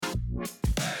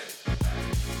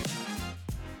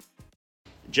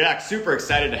Jack, super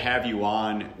excited to have you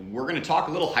on. We're going to talk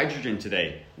a little hydrogen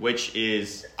today, which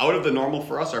is out of the normal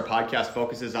for us. Our podcast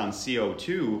focuses on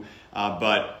CO2,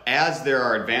 but as there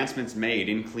are advancements made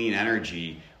in clean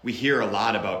energy, we hear a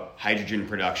lot about hydrogen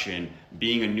production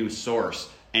being a new source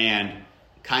and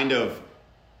kind of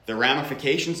the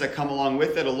ramifications that come along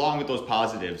with it, along with those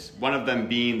positives. One of them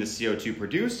being the CO2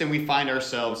 produced, and we find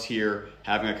ourselves here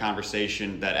having a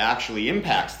conversation that actually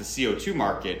impacts the CO2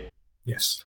 market.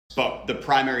 Yes. But the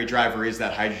primary driver is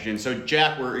that hydrogen. So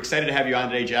Jack, we're excited to have you on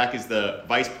today. Jack is the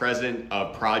Vice President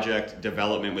of Project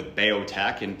Development with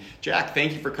Bayotech. And Jack,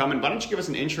 thank you for coming. Why don't you give us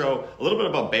an intro, a little bit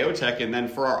about Bayotech, and then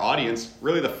for our audience,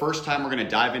 really the first time we're going to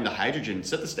dive into hydrogen.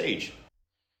 Set the stage.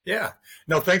 Yeah.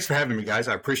 No, thanks for having me, guys.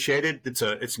 I appreciate it. It's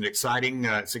an exciting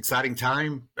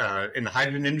time in the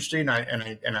hydrogen industry, and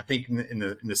I think in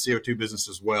the CO2 business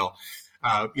as well.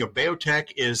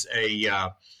 Bayotech is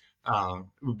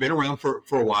we've been around for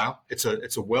a while. It's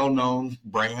a well-known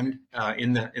brand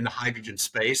in the hydrogen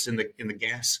space, in the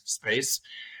gas space.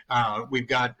 We've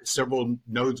got several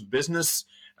nodes of business.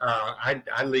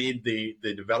 I lead the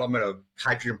development of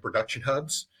hydrogen production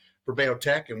hubs for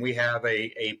Bayotech, and we have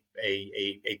a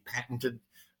patented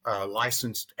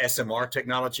licensed SMR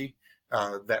technology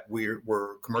that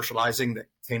we're commercializing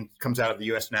that comes out of the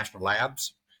U.S. National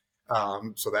Labs.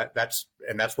 So that's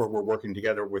where we're working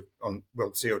together on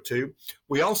CO2.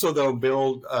 We also though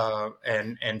build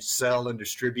and sell and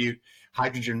distribute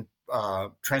hydrogen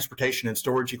transportation and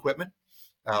storage equipment.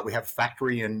 We have a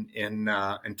factory in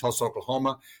Tulsa,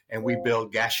 Oklahoma, and we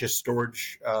build gaseous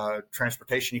storage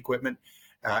transportation equipment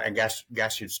and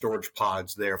gaseous storage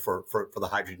pods there for the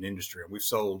hydrogen industry. And we've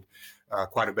sold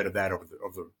quite a bit of that over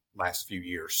the last few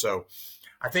years. So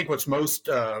I think what's most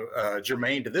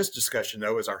germane to this discussion,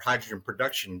 though, is our hydrogen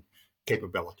production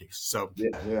capabilities. So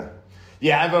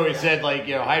yeah. I've always said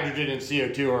hydrogen and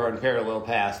CO2 are on parallel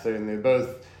paths, and they're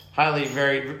both highly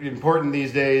very important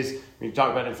these days. When you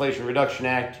talk about Inflation Reduction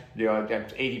Act,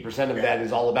 80% of that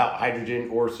is all about hydrogen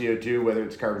or CO2, whether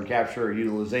it's carbon capture or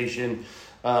utilization.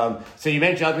 So you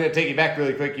mentioned, I'm going to take you back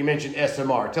really quick. You mentioned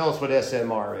SMR. Tell us what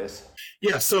SMR is.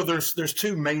 Yeah, so there's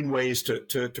two main ways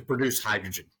to produce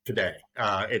hydrogen today.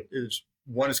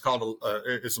 One is called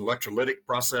is an electrolytic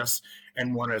process,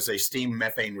 and one is a steam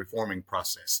methane reforming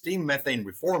process. Steam methane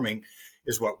reforming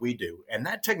is what we do, and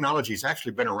that technology has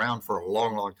actually been around for a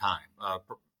long time,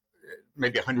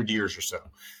 maybe 100 years or so.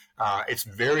 It's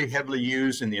very heavily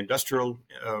used in the industrial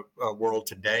world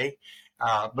today,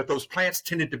 but those plants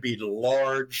tended to be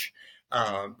large,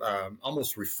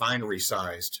 almost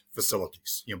refinery-sized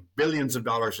facilities. Billions of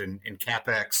dollars in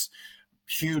capex,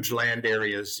 huge land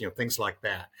areas, things like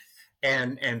that,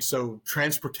 and so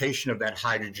transportation of that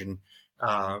hydrogen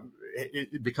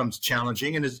it becomes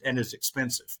challenging and is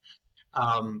expensive.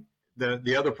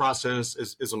 The other process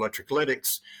is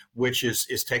electrolytics, which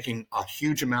is taking a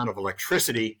huge amount of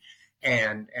electricity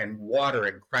and water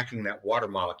and cracking that water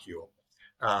molecule,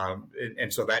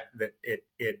 and so that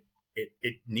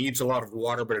it needs a lot of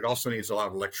water, but it also needs a lot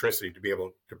of electricity to be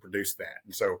able to produce that.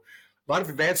 And so a lot of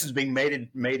advances being made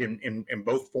in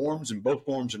both forms, and both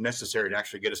forms are necessary to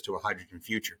actually get us to a hydrogen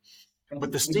future.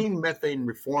 But the steam methane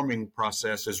reforming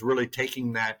process is really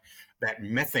taking that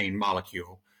methane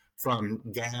molecule from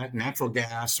natural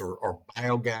gas or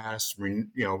biogas,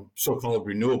 so-called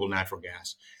renewable natural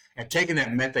gas, and taking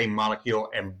that methane molecule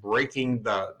and breaking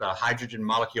the hydrogen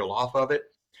molecule off of it.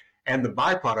 And the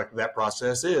byproduct of that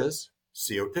process is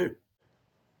CO2.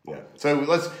 Yeah. So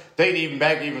let's take it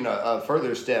even a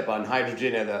further step on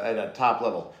hydrogen at a top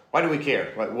level. Why do we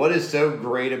care? What is so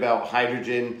great about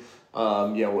hydrogen?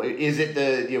 Is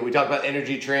it we talk about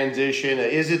energy transition?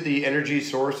 Is it the energy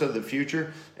source of the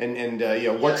future? And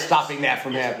what's stopping that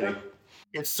from happening?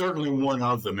 It's certainly one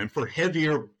of them. And for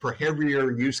heavier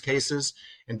use cases,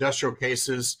 industrial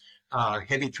cases,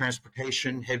 heavy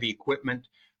transportation, heavy equipment,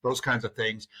 those kinds of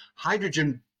things,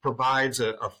 hydrogen provides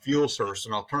a fuel source,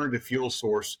 an alternative fuel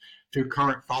source to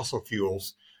current fossil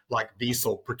fuels like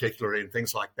diesel, particularly, and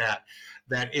things like that.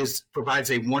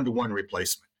 Provides a one-to-one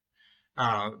replacement.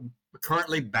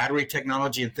 Currently, battery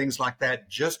technology and things like that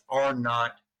just are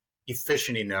not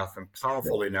efficient enough and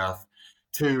powerful enough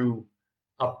to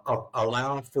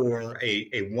allow for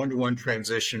a one-to-one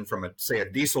transition from say a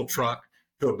diesel truck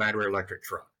to a battery electric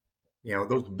truck.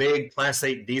 Those big Class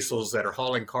 8 diesels that are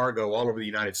hauling cargo all over the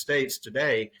United States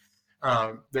today,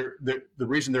 the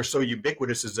reason they're so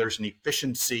ubiquitous is there's an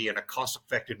efficiency and a cost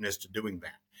effectiveness to doing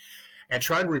that. And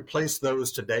trying to replace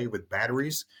those today with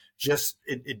batteries,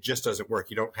 it just doesn't work.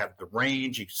 You don't have the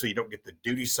range, so you don't get the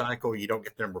duty cycle, you don't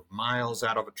get the number of miles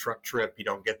out of a truck trip, you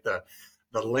don't get the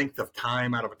length of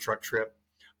time out of a truck trip.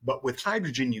 But with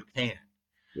hydrogen, you can.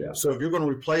 Yeah. So if you're going to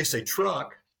replace a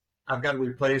truck, I've got to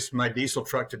replace my diesel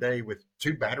truck today with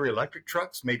 2 battery electric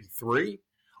trucks, maybe 3,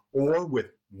 or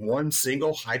with 1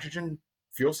 single hydrogen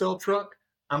fuel cell truck.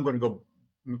 I'm going to go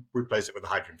replace it with a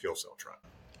hydrogen fuel cell truck.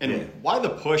 And why the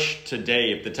push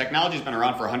today? If the technology's been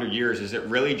around for 100 years, is it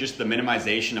really just the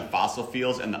minimization of fossil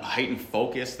fuels and the heightened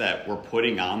focus that we're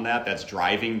putting on that's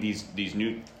driving these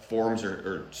new forms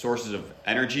or sources of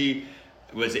energy?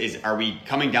 Are we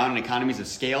coming down in economies of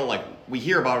scale? Like, we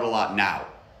hear about it a lot now.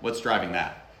 What's driving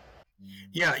that?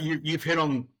 Yeah, you've hit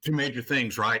on 2 major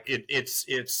things, right?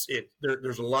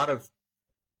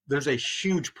 There's a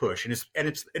huge push, and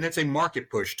it's a market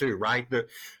push too, right? The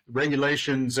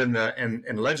regulations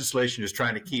and legislation is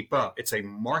trying to keep up. It's a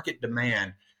market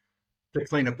demand to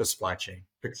clean up the supply chain,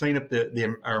 to clean up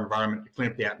our environment, to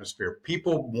clean up the atmosphere.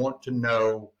 People want to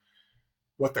know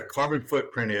what the carbon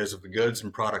footprint is of the goods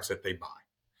and products that they buy,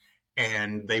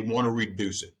 and they want to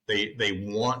reduce it. They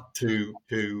want to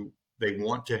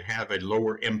have a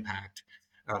lower impact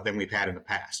than we've had in the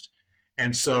past,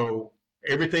 and so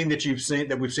everything that we've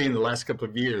seen in the last couple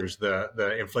of years,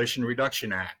 the Inflation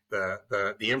Reduction Act,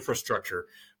 the infrastructure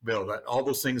bill, that all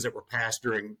those things that were passed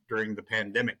during the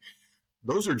pandemic,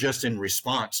 those are just in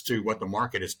response to what the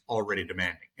market is already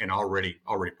demanding and already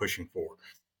pushing for.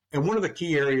 And one of the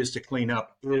key areas to clean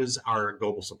up is our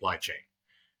global supply chain.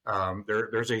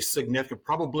 There's a significant,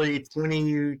 probably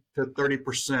 20 to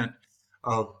 30%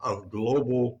 of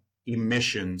global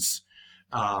emissions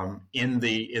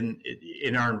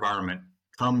in our environment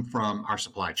come from our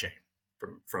supply chain,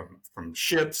 from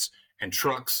ships and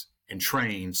trucks and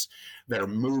trains that are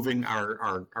moving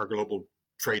our global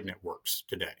trade networks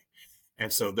today.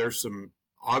 And so there's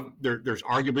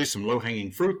arguably some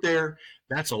low-hanging fruit there.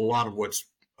 That's a lot of what's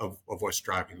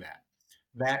driving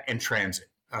that and transit.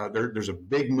 There's a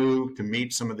big move to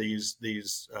meet some of these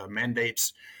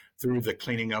mandates through the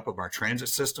cleaning up of our transit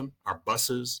system, our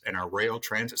buses and our rail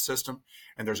transit system.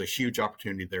 And there's a huge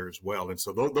opportunity there as well. And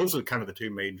so those are kind of the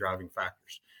 2 main driving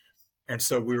factors. And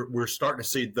so we're starting to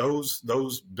see those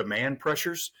demand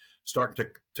pressures starting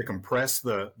to compress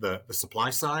the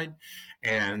supply side,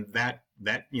 and that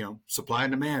supply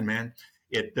and demand, man,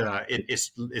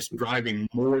 it's driving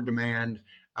more demand,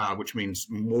 which means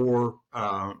more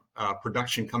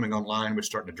production coming online, which is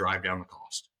starting to drive down the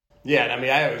cost. Yeah, I mean,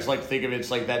 I always like to think of it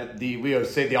like that. We always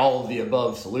say the all of the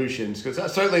above solutions,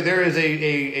 because certainly there is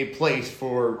a place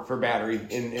for battery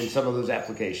in some of those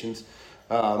applications.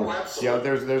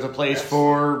 There's a place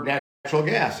for natural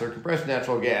gas or compressed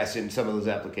natural gas in some of those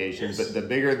applications. Yes. But the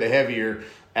bigger, the heavier,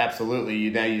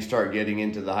 absolutely. Now you start getting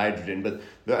into the hydrogen. But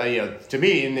to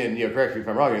me, and then correct me if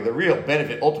I'm wrong here, the real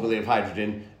benefit ultimately of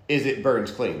hydrogen is it burns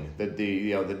clean.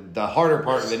 The harder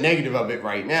part, the negative of it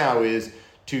right now is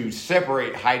to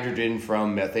separate hydrogen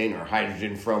from methane or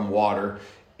hydrogen from water.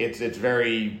 It's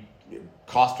very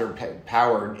cost or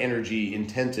power energy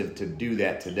intensive to do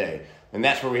that today. And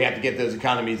that's where we have to get those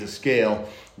economies of scale,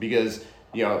 because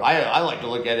I like to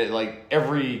look at it like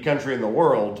every country in the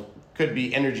world could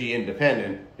be energy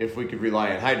independent if we could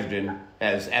rely on hydrogen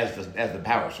as the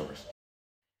power source.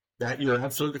 That you're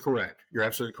absolutely correct. You're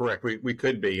absolutely correct. We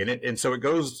could be, and so it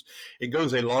goes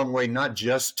a long way, not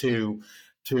just to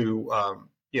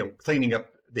cleaning up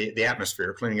the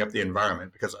atmosphere, cleaning up the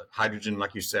environment, because hydrogen,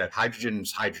 like you said,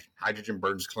 hydrogen's hydrogen. Hydrogen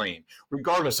burns clean,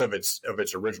 regardless of its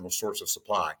original source of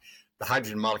supply. The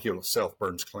hydrogen molecule itself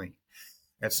burns clean,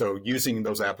 and so using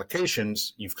those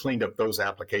applications, you've cleaned up those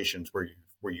applications where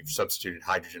you've substituted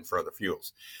hydrogen for other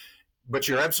fuels. But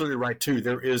you're absolutely right too.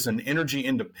 There is an energy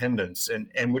independence,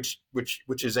 and which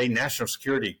is a national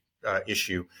security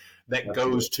issue that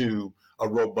goes to a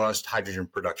robust hydrogen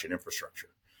production infrastructure.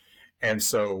 And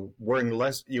so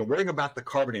worrying about the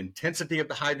carbon intensity of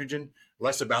the hydrogen,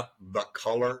 less about the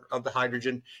color of the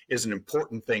hydrogen, is an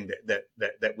important thing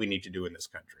that we need to do in this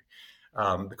country.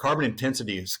 The carbon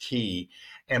intensity is key,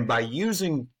 and by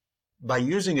using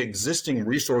existing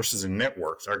resources and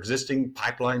networks, our existing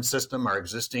pipeline system, our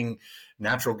existing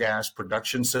natural gas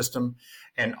production system,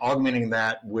 and augmenting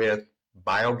that with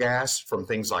biogas from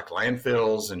things like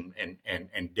landfills and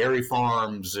dairy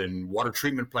farms and water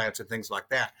treatment plants and things like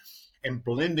that, and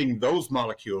blending those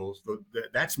molecules,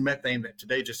 that's methane that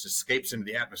today just escapes into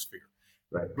the atmosphere.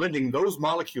 Right. Blending those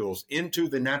molecules into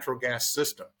the natural gas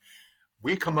system,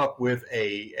 we come up with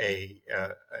an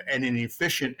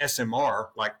efficient SMR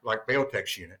like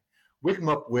Bayotech's unit. We come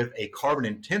up with a carbon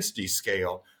intensity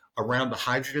scale around the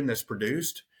hydrogen that's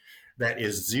produced that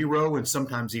is 0 and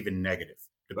sometimes even negative,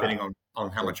 depending on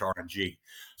how much RNG.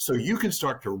 So you can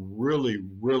start to really,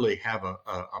 really have a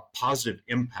positive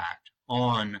impact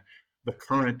on the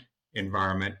current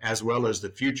environment as well as the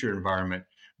future environment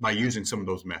by using some of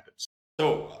those methods.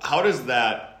 So how does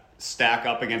that stack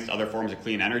up against other forms of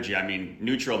clean energy? I mean,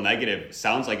 neutral negative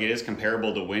sounds like it is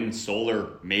comparable to wind,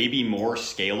 solar, maybe more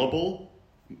scalable,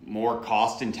 more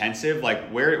cost intensive. Like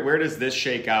where does this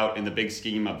shake out in the big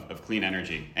scheme of clean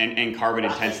energy and carbon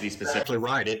intensity specifically?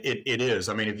 Right. It is.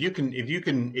 I mean, if you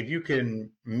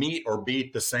can meet or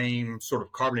beat the same sort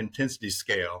of carbon intensity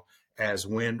scale as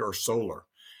wind or solar,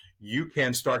 you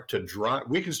can start to drive.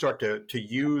 We can start to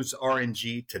use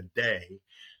RNG today,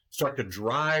 start to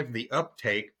drive the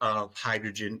uptake of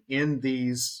hydrogen in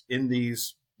these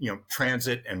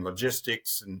transit and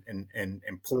logistics and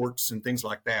ports and things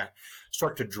like that.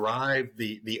 Start to drive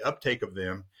the uptake of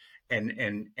them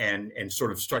and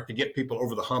sort of start to get people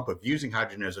over the hump of using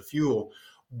hydrogen as a fuel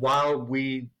while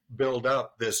we build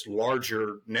up this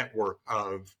larger network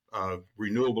of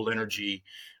renewable energy,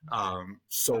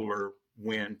 solar,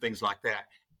 wind, things like that,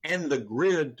 and the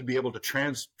grid to be able to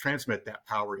transmit that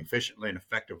power efficiently and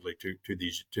effectively to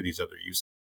these other uses.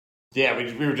 Yeah,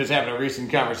 we were just having a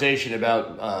recent conversation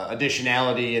about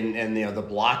additionality and the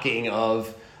blocking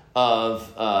of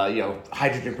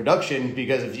hydrogen production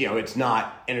because of it's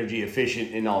not energy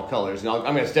efficient in all colors. And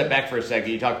I'm going to step back for a second.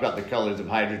 You talked about the colors of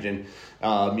hydrogen,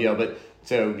 but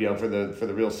so for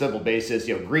the real simple basis,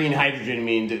 green hydrogen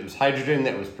means it was hydrogen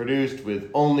that was produced with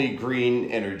only green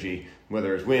energy,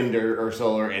 whether it's wind or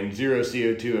solar, and zero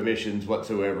CO2 emissions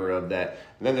whatsoever of that.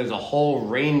 And then there's a whole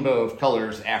rainbow of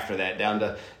colors after that, down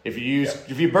to if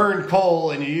you burn coal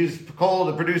and you use coal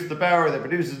to produce the power that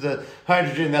produces the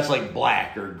hydrogen, that's like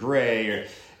black or gray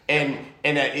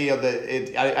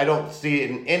I don't see it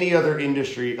in any other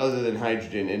industry other than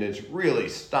hydrogen, and it's really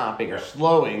stopping or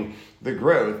slowing the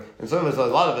growth. And a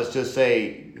lot of us just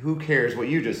say, who cares what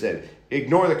you just said?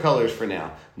 Ignore the colors for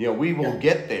now. We will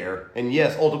get there. And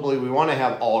yes, ultimately we want to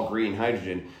have all green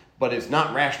hydrogen, but it's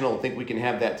not rational to think we can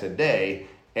have that today,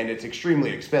 and it's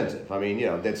extremely expensive. I mean,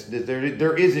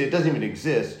 it doesn't even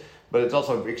exist, but it's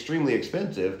also extremely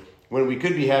expensive when we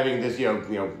could be having this,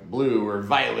 blue or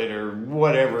violet or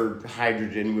whatever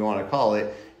hydrogen we want to call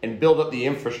it, and build up the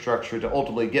infrastructure to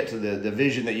ultimately get to the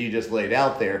vision that you just laid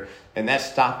out there. And that's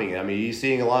stopping it. I mean, are you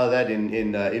seeing a lot of that in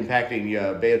impacting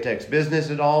Bayotech's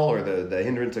business at all, or the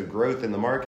hindrance of growth in the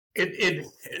market?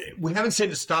 We haven't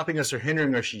seen it stopping us or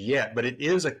hindering us yet, but it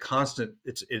is a constant.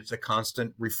 It's a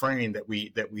constant refrain that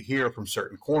we hear from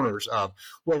certain corners of,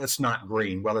 well, it's not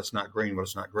green. Well, it's not green. Well,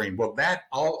 it's not green. Well, that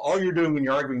all you're doing when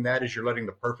you're arguing that is you're letting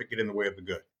the perfect get in the way of the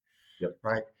good. Yep.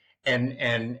 Right.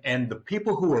 And the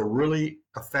people who are really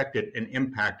affected and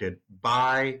impacted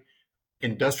by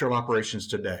industrial operations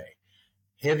today,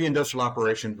 heavy industrial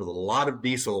operations with a lot of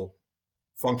diesel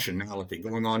functionality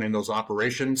going on in those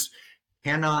operations,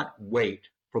 cannot wait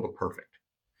for the perfect.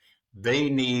 They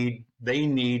need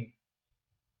to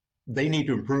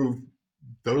improve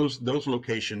those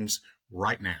locations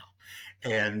right now.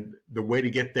 And the way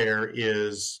to get there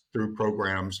is through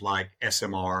programs like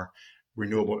SMR,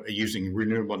 using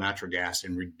renewable natural gas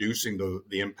and reducing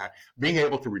the impact, being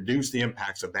able to reduce the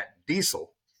impacts of that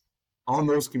diesel on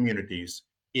those communities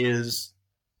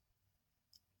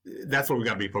that's what we've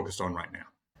got to be focused on right now.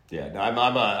 Yeah, no,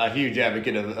 I'm a huge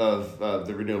advocate of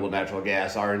the renewable natural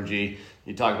gas, RNG.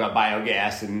 You talk about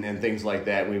biogas and things like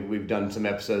that. We've done some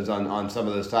episodes on some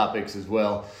of those topics as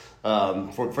well.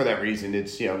 For that reason,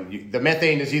 it's the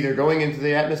methane is either going into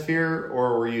the atmosphere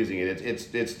or we're using it.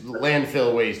 It's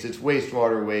landfill waste, it's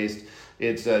wastewater waste,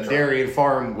 it's dairy and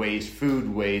farm waste,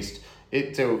 food waste.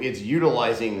 So it's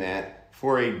utilizing that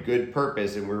for a good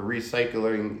purpose, and we're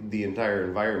recycling the entire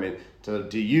environment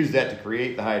to use that to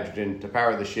create the hydrogen, to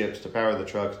power the ships, to power the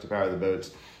trucks, to power the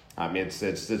boats. I mean, it's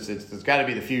got to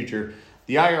be the future.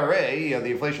 The IRA,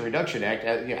 the Inflation Reduction Act,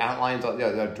 outlines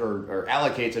or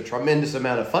allocates a tremendous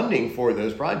amount of funding for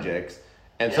those projects,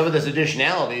 and some of this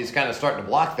additionality is kind of starting to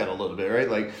block that a little bit, right?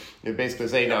 Like they basically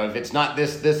say, no, if it's not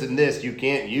this, and this, you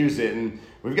can't use it, and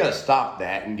we've got to stop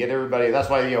that and get everybody. That's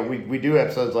why we do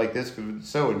episodes like this because it's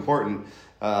so important.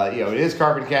 It is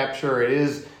carbon capture, it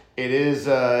is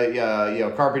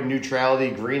carbon neutrality,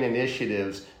 green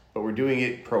initiatives, but we're doing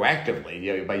it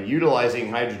proactively, by utilizing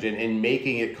hydrogen and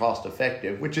making it cost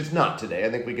effective, which it's not today.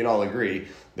 I think we can all agree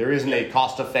there isn't a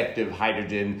cost effective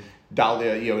hydrogen,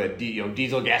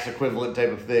 diesel gas equivalent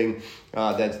type of thing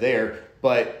that's there,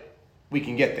 but we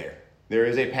can get there. There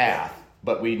is a path,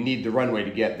 but we need the runway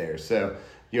to get there. So,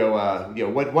 what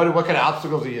kind of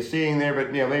obstacles are you seeing there?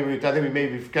 But I think we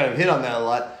maybe kind of hit on that a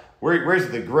lot. Where's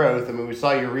the growth? I mean, we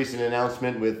saw your recent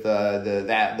announcement with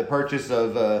the purchase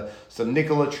of some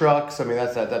Nikola trucks. I mean,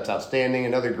 that's outstanding.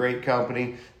 Another great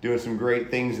company doing some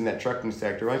great things in that trucking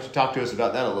sector. Why don't you talk to us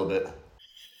about that a little bit?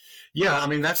 Yeah, I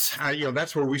mean that's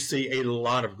where we see a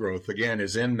lot of growth. Again,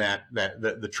 is in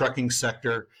the trucking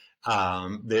sector,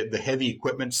 the heavy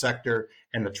equipment sector,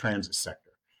 and the transit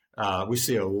sector. We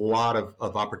see a lot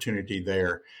of opportunity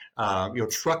there.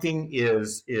 Trucking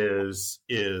is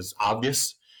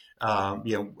obvious.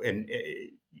 And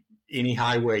any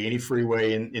highway, any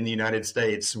freeway in the United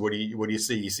States, what do you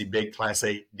see? You see big Class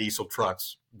 8 diesel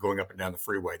trucks going up and down the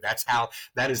freeway.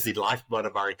 That is the lifeblood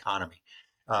of our economy.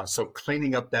 So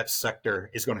cleaning up that sector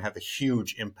is going to have a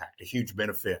huge impact, a huge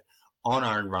benefit on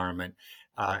our environment,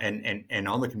 and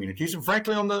on the communities, and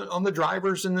frankly on the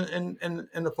drivers and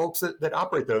the folks that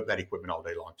operate that equipment all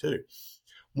day long too.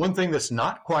 One thing that's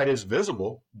not quite as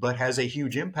visible but has a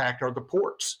huge impact are the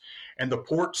ports. And the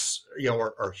ports,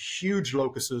 are huge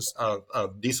locuses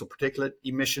of diesel particulate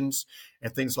emissions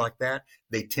and things like that.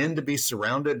 They tend to be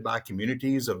surrounded by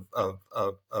communities of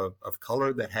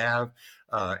color that have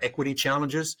equity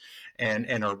challenges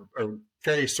and are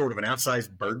carry sort of an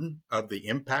outsized burden of the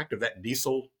impact of that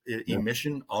diesel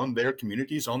emission on their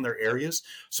communities, on their areas.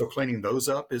 So cleaning those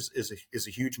up is a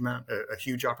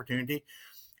huge opportunity.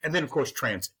 And then, of course,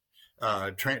 transit,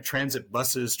 transit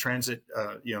buses, transit,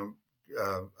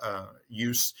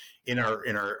 use in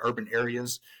our urban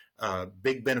areas.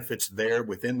 Big benefits there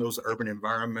within those urban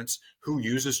environments. Who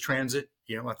uses transit?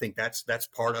 I think that's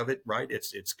part of it, right?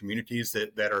 It's communities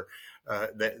that are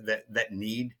that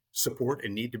need support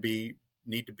and need to be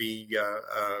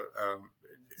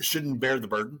shouldn't bear the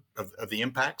burden of the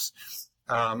impacts.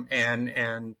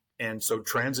 And so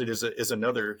transit is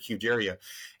another huge area,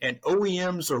 and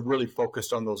OEMs are really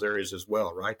focused on those areas as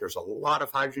well, right? There's a lot of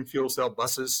hydrogen fuel cell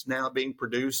buses now being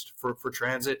produced for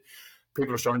transit.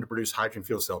 People are starting to produce hydrogen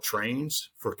fuel cell trains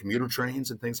for commuter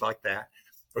trains and things like that.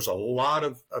 There's a lot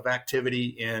of activity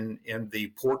in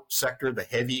the port sector, the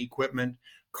heavy equipment,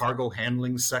 cargo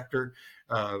handling sector.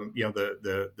 The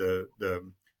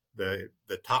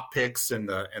top picks and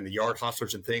the yard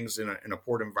hustlers and things in a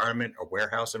port environment, a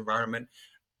warehouse environment,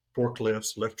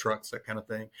 forklifts, lift trucks, that kind of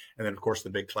thing. And then, of course, the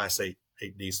big Class 8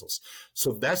 diesels.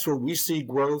 So that's where we see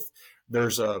growth.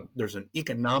 There's an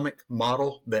economic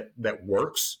model that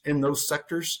works in those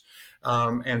sectors.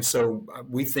 And so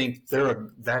we think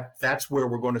that's where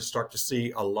we're going to start to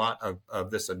see a lot of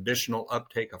this additional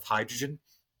uptake of hydrogen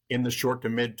in the short to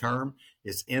mid-term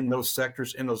is in those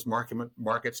sectors, in those markets,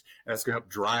 and that's going to help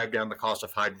drive down the cost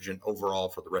of hydrogen overall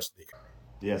for the rest of the economy.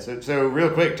 Yeah, so real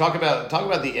quick, talk about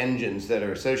the engines that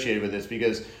are associated with this,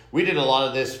 because we did a lot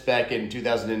of this back in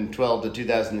 2012 to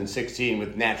 2016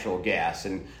 with natural gas,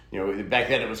 and back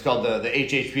then it was called the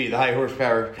HHP, the high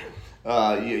horsepower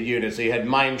unit. So you had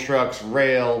mine trucks,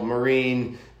 rail,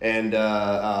 marine, and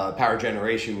power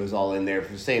generation was all in there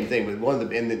for the same thing.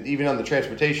 But even on the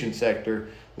transportation sector,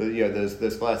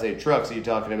 those Class 8 trucks that you're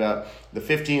talking about, the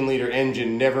 15-liter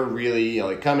engine never really,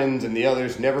 like Cummins and the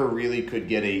others, never really could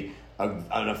get an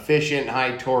efficient,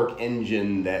 high torque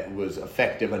engine that was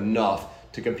effective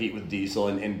enough to compete with diesel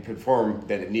and perform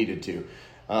that it needed to.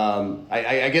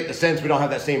 I get the sense we don't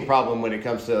have that same problem when it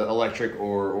comes to electric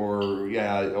or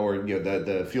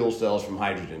the fuel cells from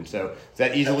hydrogen. So is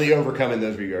that easily overcome in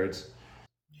those regards?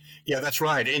 Yeah, that's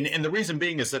right. And the reason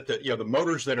being is that the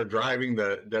motors that are driving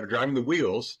the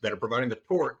wheels that are providing the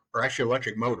torque are actually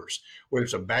electric motors. Whether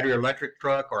it's a battery electric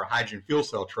truck or a hydrogen fuel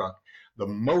cell truck, the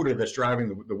motor that's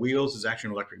driving the wheels is actually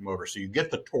an electric motor. So you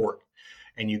get the torque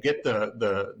and you get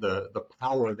the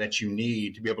power that you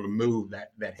need to be able to move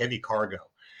that heavy cargo.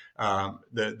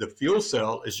 The fuel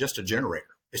cell is just a generator.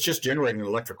 It's just generating an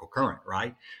electrical current,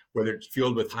 right? Whether it's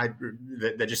fueled with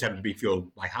that just happens to be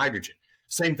fueled by hydrogen.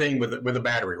 Same thing with a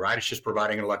battery, right? It's just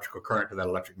providing an electrical current to that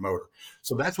electric motor.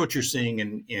 So that's what you're seeing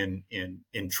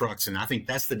in trucks, and I think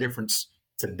that's the difference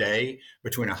today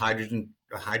between a hydrogen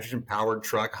powered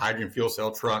truck, a hydrogen fuel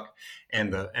cell truck,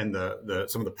 and the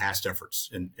some of the past efforts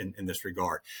in this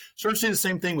regard. Sort of see the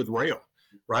same thing with rail,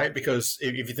 right? Because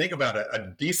if you think about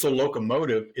a diesel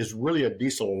locomotive is really a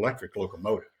diesel electric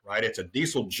locomotive, right? It's a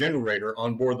diesel generator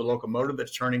on board the locomotive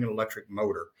that's turning an electric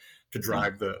motor to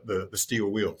drive the steel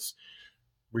wheels.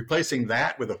 Replacing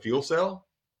that with a fuel cell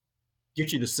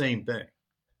gets you the same thing.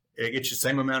 It gets you the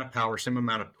same amount of power, same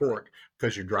amount of torque,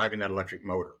 because you're driving that electric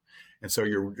motor. And so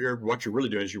what you're really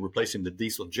doing is you're replacing the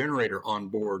diesel generator on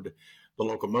board the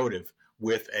locomotive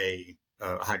with a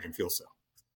hydrogen fuel cell.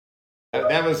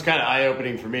 That was kind of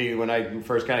eye-opening for me when I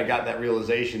first kind of got that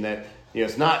realization that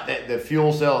it's not that the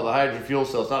fuel cell, the hydrogen fuel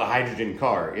cell, it's not a hydrogen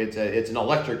car. It's an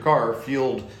electric car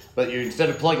fueled, but instead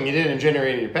of plugging it in and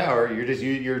generating your power,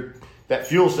 that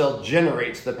fuel cell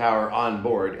generates the power on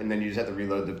board, and then you just have to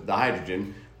reload the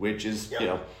hydrogen, which is,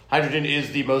 hydrogen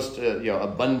is the most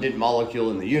abundant molecule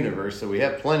in the universe, so we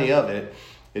have plenty of it.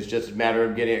 It's just a matter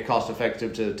of getting it cost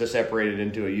effective to separate it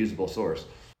into a usable source.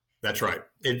 That's right.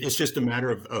 It's just a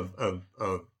matter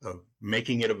of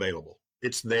making it available.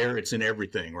 It's there. It's in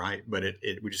everything, right? But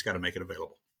we just got to make it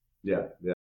available. Yeah.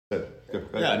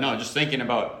 Yeah, no, just thinking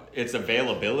about its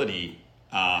availability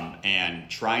and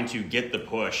trying to get the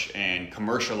push and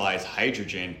commercialize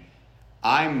hydrogen.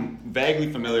 I'm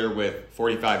vaguely familiar with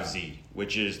 45Z,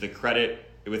 which is the credit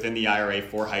within the IRA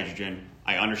for hydrogen.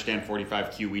 I understand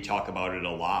 45Q. We talk about it a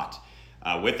lot.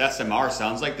 With SMR,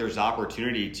 sounds like there's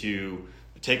opportunity to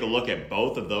take a look at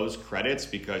both of those credits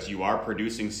because you are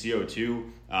producing CO2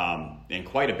 and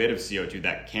quite a bit of CO2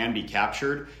 that can be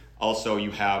captured. Also, you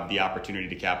have the opportunity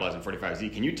to capitalize on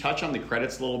 45Z. Can you touch on the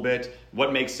credits a little bit?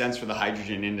 What makes sense for the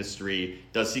hydrogen industry?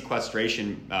 Does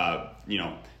sequestration,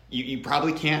 you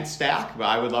probably can't stack, but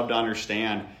I would love to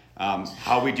understand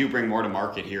how we do bring more to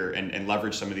market here and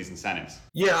leverage some of these incentives.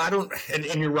 Yeah, I don't, and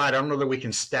you're right. I don't know that we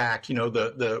can stack.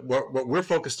 What we're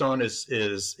focused on is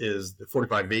the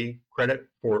 45V credit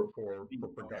for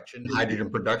production, hydrogen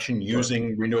production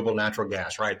using renewable natural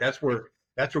gas. Right. That's where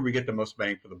we get the most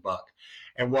bang for the buck.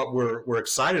 And what we're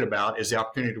excited about is the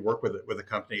opportunity to work with a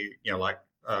company, like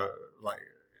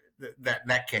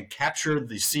that can capture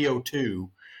the CO2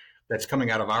 that's coming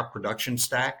out of our production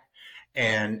stack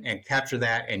and capture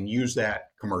that and use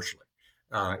that commercially,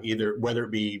 either whether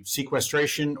it be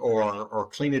sequestration or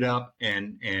clean it up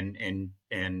and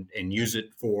use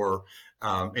it for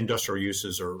industrial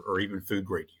uses or even food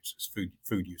grade uses,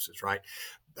 food uses, right?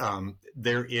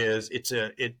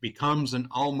 It becomes an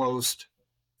almost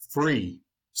free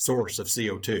source of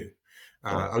CO2,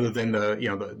 other than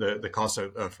the cost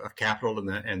of capital and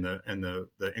the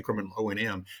incremental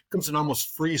O&M. Becomes an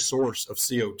almost free source of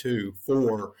CO2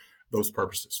 for those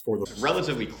purposes. For those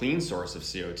relatively clean source of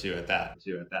CO2 at that.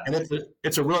 And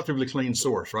it's a relatively clean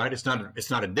source, right? It's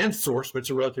not a dense source, but it's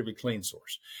a relatively clean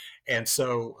source. And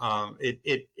so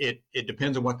it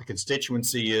depends on what the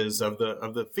constituency is of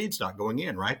the feedstock going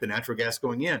in, right? The natural gas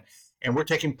going in, and we're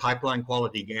taking pipeline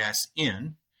quality gas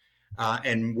in,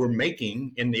 and we're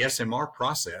making in the SMR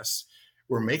process,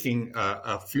 we're making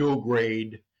a fuel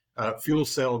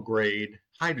cell grade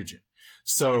hydrogen.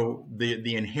 So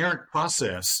the inherent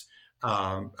process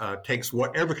takes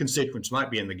whatever constituents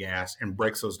might be in the gas and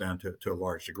breaks those down to a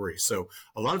large degree. So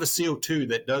a lot of the CO2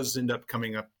 that does end up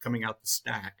coming out the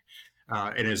stack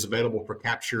and is available for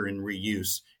capture and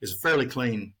reuse is a fairly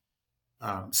clean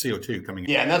CO2 coming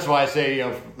in. Yeah, and that's why I say,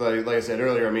 like I said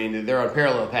earlier, I mean, they're on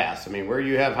parallel paths. I mean, where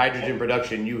you have hydrogen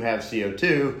production, you have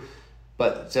CO2.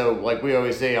 But so, like we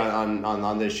always say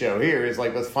on this show here, is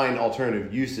like, let's find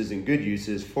alternative uses and good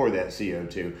uses for that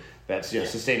CO2. That's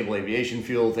sustainable aviation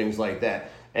fuel, things like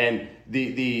that. And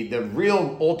the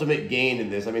real ultimate gain in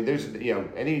this, I mean, there's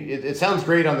it sounds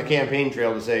great on the campaign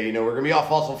trail to say, we're going to be off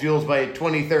fossil fuels by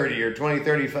 2030 or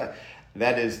 2035.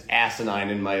 That is asinine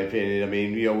in my opinion. I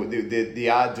mean, the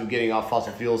odds of getting off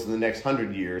fossil fuels in the next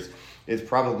 100 years is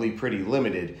probably pretty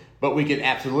limited, but we can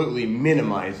absolutely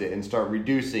minimize it and start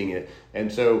reducing it.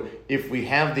 And so if we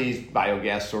have these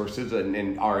biogas sources and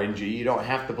RNG, you don't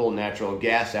have to pull natural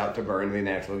gas out to burn the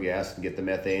natural gas and get the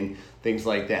methane, things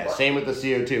like that. Same with the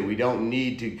CO2. We don't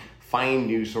need to find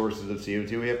new sources of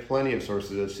CO2. We have plenty of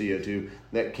sources of CO2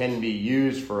 that can be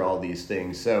used for all these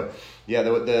things. So yeah,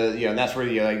 and that's where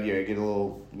you get a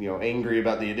little angry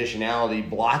about the additionality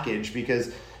blockage,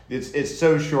 because it's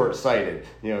so short-sighted.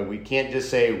 We can't just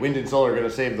say wind and solar are going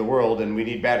to save the world and we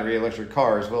need battery electric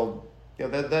cars. Well,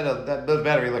 those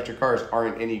battery electric cars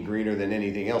aren't any greener than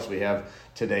anything else we have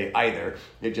today either.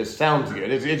 It just sounds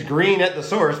good. It's green at the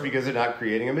source because they're not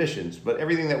creating emissions, but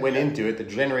everything that went into it to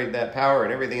generate that power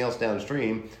and everything else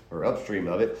downstream or upstream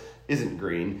of it isn't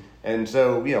green. And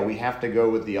so, we have to go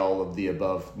with the all of the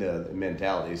above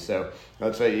mentality. So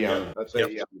let's say,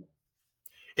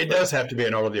 It does have to be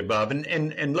an all of the above,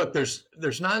 and look, there's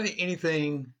not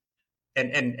anything,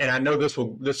 and I know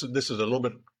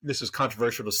this is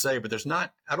controversial to say, but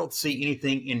I don't see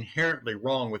anything inherently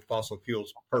wrong with fossil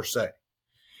fuels per se.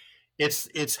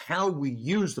 It's how we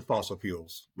use the fossil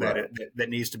fuels that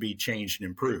needs to be changed and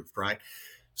improved, right?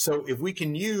 So if we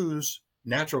can use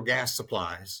natural gas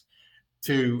supplies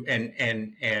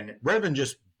and rather than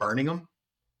just burning them,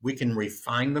 we can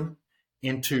refine them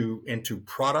into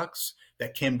products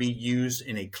that can be used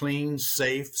in a clean,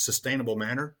 safe, sustainable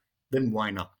manner, then why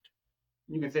not?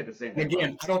 You can say the same thing.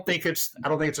 Again, I don't think it's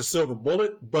a silver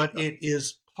bullet, but it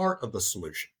is part of the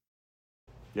solution.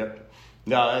 Yep.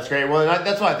 No, that's great. Well,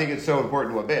 that's why I think it's so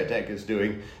important what Bayotech is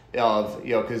doing.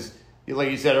 Because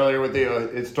like you said earlier with the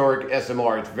historic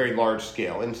SMR, it's very large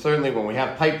scale, and certainly when we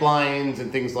have pipelines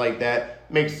and things like that,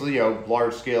 makes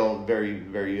large scale very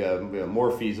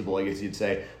more feasible, I guess you'd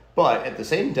say. But at the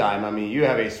same time, I mean, you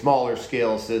have a smaller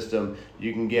scale system.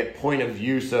 You can get point of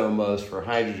use almost for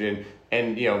hydrogen.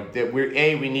 And, that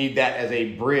we need that as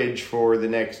a bridge for the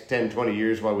next 10, 20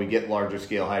 years while we get larger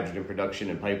scale hydrogen production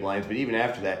and pipelines. But even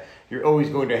after that, you're always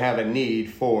going to have a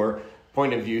need for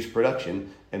point of use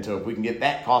production. And so if we can get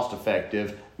that cost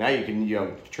effective, now you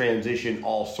can, transition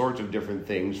all sorts of different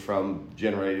things from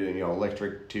generated,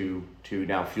 electric to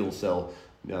now fuel cell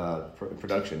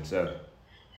production. So.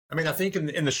 I mean, I think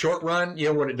in the short run,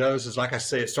 what it does is, like I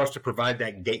say, it starts to provide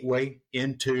that gateway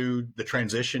into the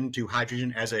transition to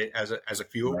hydrogen as a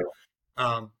fuel.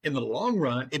 Right. In the long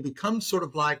run, it becomes sort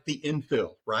of like the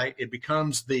infill, right? It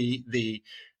becomes the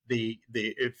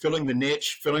filling the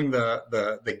niche, filling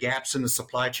the gaps in the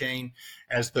supply chain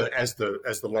as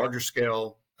the larger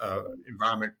scale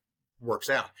environment works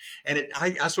out. And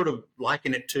I sort of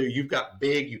liken it to, you've got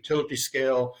big utility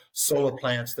scale solar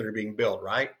plants that are being built,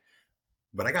 right?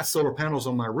 But I got solar panels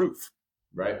on my roof.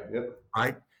 Right. Yep.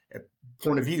 Right.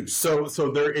 Point of view. So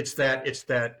there, it's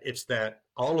that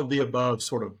all of the above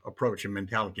sort of approach and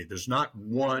mentality. There's not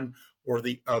one or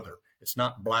the other. It's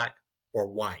not black or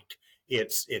white.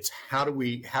 It's how do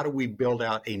we build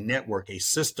out a network, a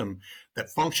system that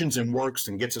functions and works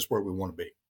and gets us where we want to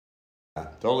be. I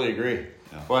totally agree.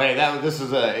 Yeah. Well, hey, this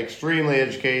is extremely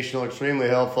educational, extremely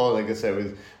helpful. Like I said, it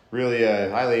was really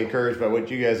highly encouraged by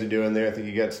what you guys are doing there. I think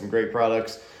you got some great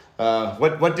products.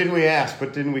 What didn't we ask?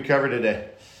 What didn't we cover today?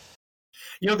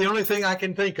 The only thing I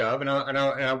can think of, and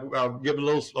I'll give a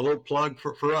little plug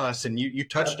for us. And you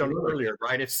touched on it earlier,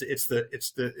 right? It's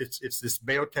this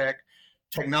Bayotech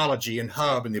technology and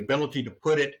hub and the ability to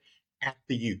put it at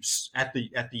the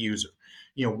user.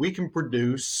 We can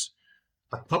produce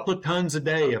a couple of tons a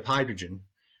day of hydrogen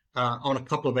on a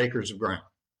couple of acres of ground.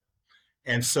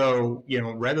 And so,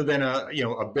 rather than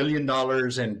 $1 billion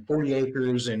and 40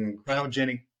 acres and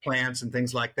cryogenic plants and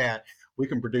things like that, we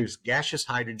can produce gaseous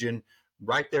hydrogen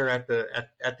right there at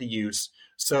the use.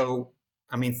 So,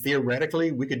 I mean,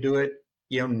 theoretically, we could do it,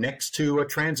 next to a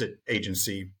transit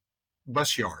agency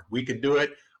bus yard. We could do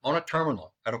it on a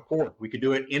terminal at a port. We could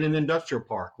do it in an industrial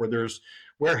park where there's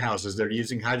warehouses that are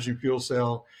using hydrogen fuel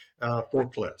cell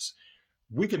forklifts.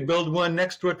 We could build one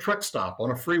next to a truck stop on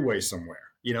a freeway somewhere.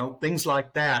 Things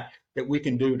like that we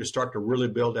can do to start to really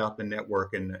build out the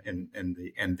network and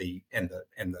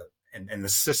the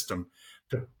system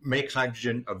to make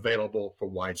hydrogen available for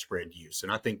widespread use.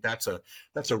 And I think that's a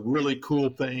really cool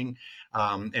thing,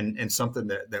 and something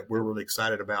that we're really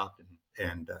excited about.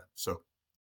 So.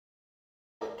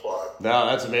 No,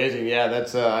 that's amazing. Yeah,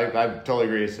 that's I totally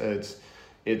agree.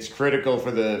 It's critical for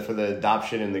the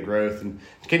adoption and the growth. And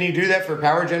can you do that for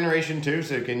power generation too?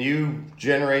 So can you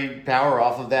generate power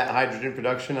off of that hydrogen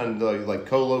production and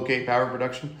co-locate power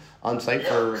production on site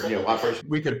for operation?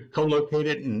 We could co-locate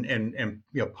it and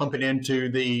pump it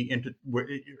into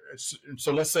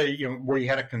so let's say where you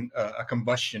had a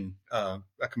combustion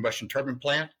turbine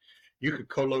plant, you could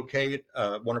co-locate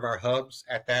one of our hubs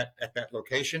at that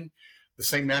location. The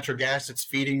same natural gas that's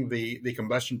feeding the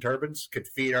combustion turbines could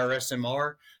feed our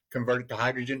SMR, convert it to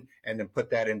hydrogen, and then put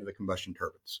that into the combustion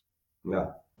turbines. Yeah.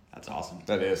 That's awesome.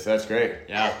 That's great.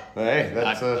 Yeah. Hey,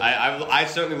 I've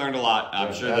certainly learned a lot.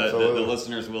 I'm sure the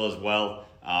listeners will as well.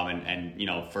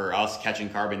 And for us, Catching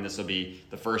Carbon, this will be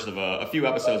the first of a few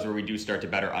episodes where we do start to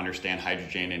better understand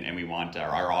hydrogen, and we want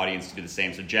our audience to do the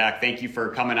same. So Jack, thank you for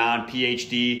coming on,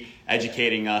 PhD,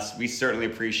 educating us. We certainly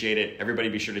appreciate it. Everybody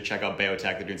be sure to check out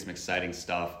Bayotech. They're doing some exciting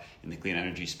stuff in the clean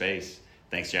energy space.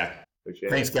 Thanks, Jack.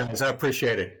 Thanks, guys. I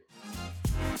appreciate it.